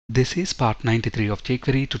This is part 93 of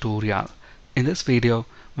jQuery tutorial. In this video,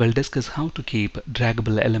 we'll discuss how to keep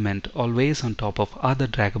draggable element always on top of other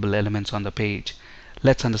draggable elements on the page.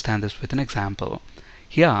 Let's understand this with an example.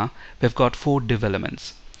 Here, we've got 4 div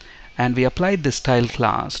elements, and we applied the style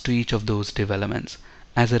class to each of those div elements.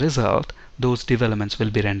 As a result, those div elements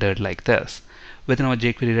will be rendered like this. Within our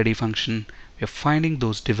jQuery ready function, we're finding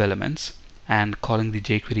those div elements and calling the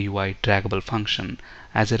jQuery UI draggable function.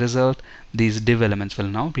 As a result, these div elements will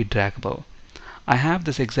now be draggable. I have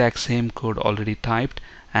this exact same code already typed,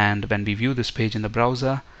 and when we view this page in the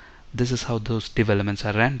browser, this is how those div elements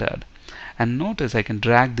are rendered. And notice I can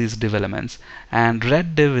drag these div elements, and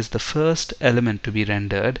red div is the first element to be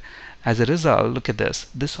rendered. As a result, look at this.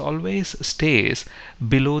 This always stays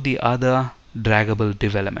below the other draggable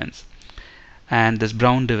div elements. And this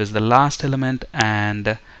brown div is the last element,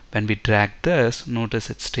 and when we drag this, notice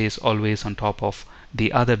it stays always on top of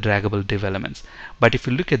the other draggable div elements. But if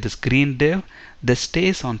you look at this green div, this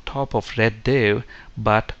stays on top of red div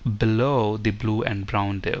but below the blue and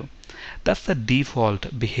brown div. That's the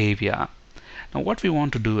default behavior. Now what we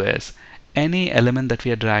want to do is, any element that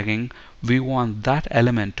we are dragging, we want that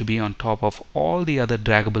element to be on top of all the other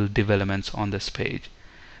draggable div elements on this page.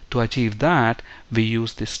 To achieve that, we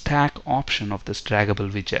use the stack option of this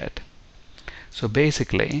draggable widget. So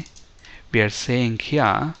basically, we are saying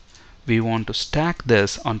here, we want to stack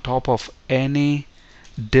this on top of any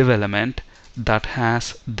div element that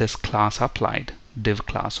has this class applied, div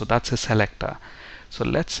class. So that's a selector. So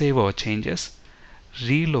let's save our changes,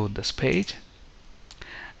 reload this page,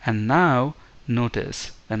 and now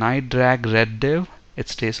notice when I drag red div, it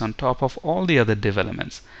stays on top of all the other div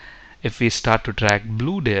elements. If we start to drag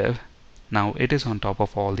blue div, now it is on top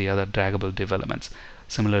of all the other draggable div elements.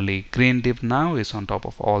 Similarly, green div now is on top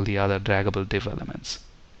of all the other draggable div elements.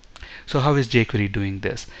 So how is jQuery doing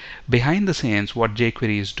this? Behind the scenes, what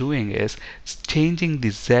jQuery is doing is changing the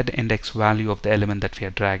z-index value of the element that we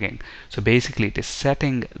are dragging. So basically, it is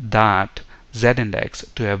setting that z-index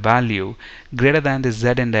to a value greater than the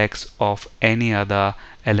z-index of any other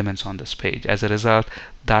elements on this page. As a result,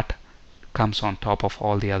 that comes on top of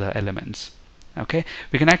all the other elements. Okay,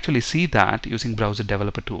 we can actually see that using browser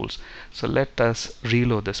developer tools. So let us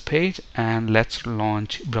reload this page and let's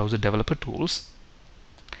launch browser developer tools,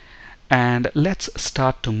 and let's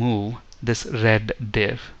start to move this red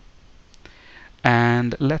div,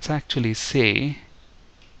 and let's actually say,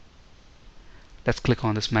 let's click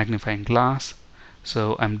on this magnifying glass.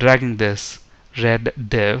 So I'm dragging this red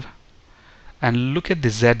div, and look at the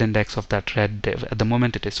z-index of that red div. At the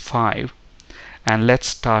moment it is 5. And let's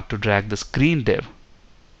start to drag this green div,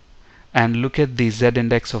 and look at the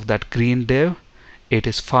z-index of that green div. It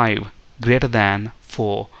is 5, greater than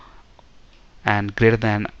 4, and greater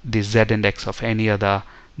than the z-index of any other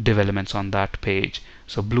div elements on that page.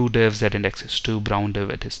 So blue div z-index is 2, brown div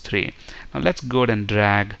it is 3. Now let's go ahead and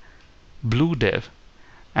drag blue div,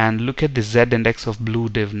 and look at the z-index of blue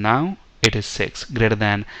div. Now it is 6, greater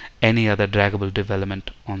than any other draggable div element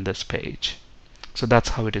on this page. So that's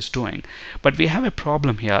how it is doing. But we have a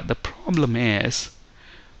problem here. The problem is,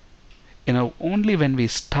 only when we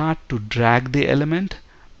start to drag the element,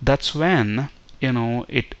 that's when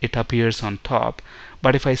it appears on top.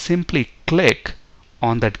 But if I simply click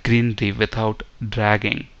on that green div without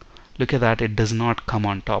dragging, look at that, it does not come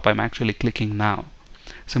on top. I'm actually clicking now.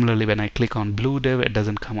 Similarly, when I click on blue div, it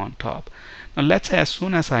doesn't come on top. Now let's say as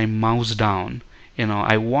soon as I mouse down,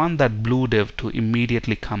 I want that blue div to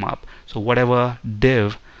immediately come up. So whatever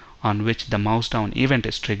div on which the mouse down event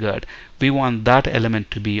is triggered, we want that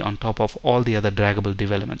element to be on top of all the other draggable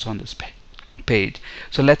div elements on this page.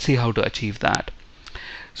 So let's see how to achieve that.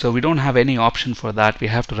 So we don't have any option for that. We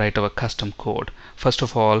have to write our custom code. First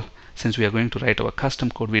of all, since we are going to write our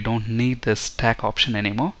custom code, we don't need this stack option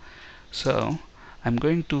anymore. So I'm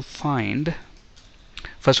going to find,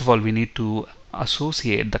 first of all, we need to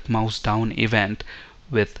associate that mouse down event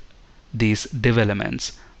with these div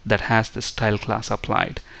elements that has the style class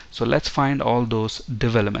applied. So let's find all those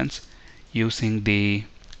div elements using the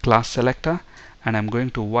class selector, and I'm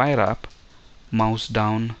going to wire up mouse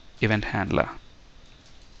down event handler.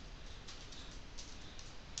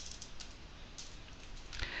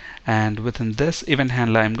 And within this event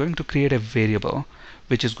handler, I'm going to create a variable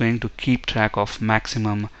which is going to keep track of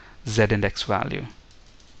maximum z-index value.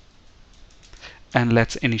 And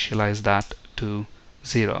let's initialize that to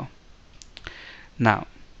 0. Now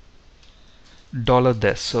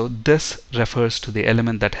 $this, so this refers to the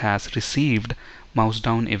element that has received mouse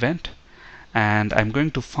down event, and I'm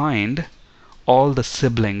going to find all the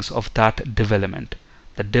siblings of that div element.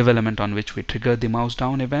 The div element on which we triggered the mouse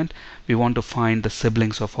down event, we want to find the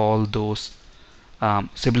siblings of all those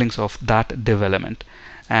siblings of that div element.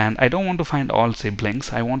 And I don't want to find all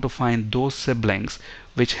siblings. I want to find those siblings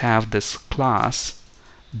which have this class,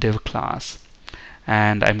 div class.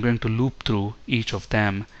 And I'm going to loop through each of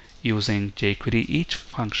them using jQuery each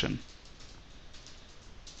function.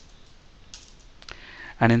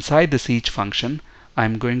 And inside this each function,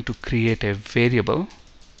 I'm going to create a variable.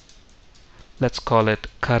 Let's call it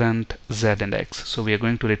current z-index. So we are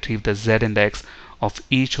going to retrieve the z-index of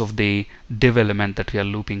each of the div element that we are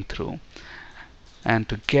looping through. And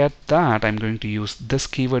to get that, I'm going to use this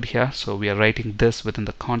keyword here. So we are writing this within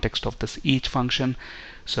the context of this each function.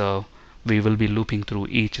 So we will be looping through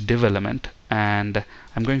each div element, and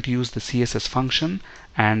I'm going to use the CSS function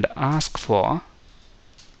and ask for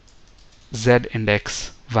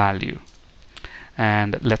z-index value.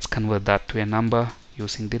 And let's convert that to a number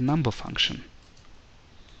using the number function.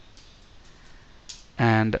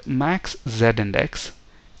 And max z-index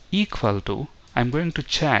equal to, I'm going to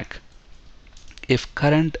check if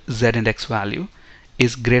current z-index value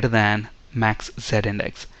is greater than max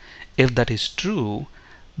z-index. If that is true,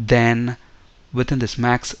 then within this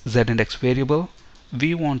max z-index variable,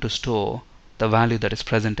 we want to store the value that is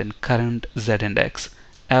present in current z-index,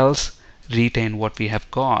 else retain what we have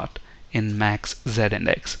got in max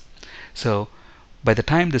z-index. So by the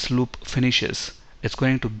time this loop finishes, it's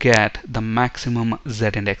going to get the maximum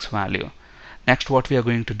z-index value. Next, what we are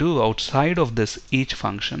going to do outside of this each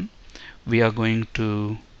function, we are going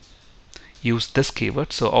to use this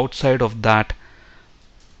keyword. So outside of that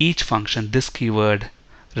each function, this keyword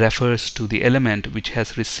refers to the element which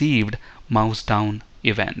has received mouse down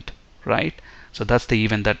event, right? So that's the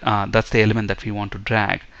event that that's the element that we want to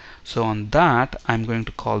drag. So on that, I'm going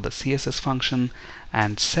to call the CSS function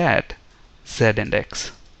and set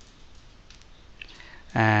z-index,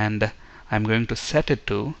 and I'm going to set it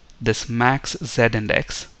to this max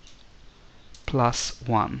z-index plus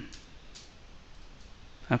 1.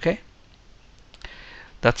 Okay,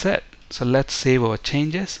 that's it. So let's save our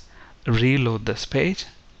changes, reload this page,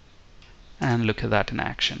 and look at that in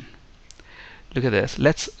action. Look at this.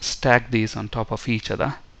 Let's stack these on top of each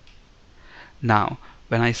other. Now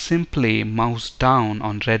when I simply mouse down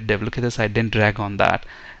on red div, look at this, I didn't drag on that,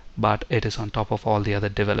 but it is on top of all the other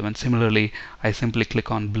div elements. Similarly, I simply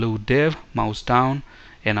click on blue div, mouse down,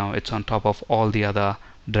 it's on top of all the other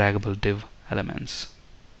draggable div elements.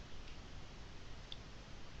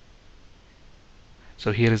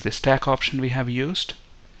 So here is the stack option we have used,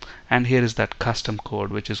 and here is that custom code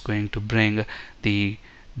which is going to bring the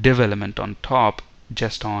div element on top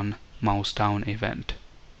just on mouse down event.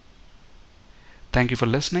 Thank you for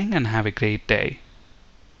listening and have a great day.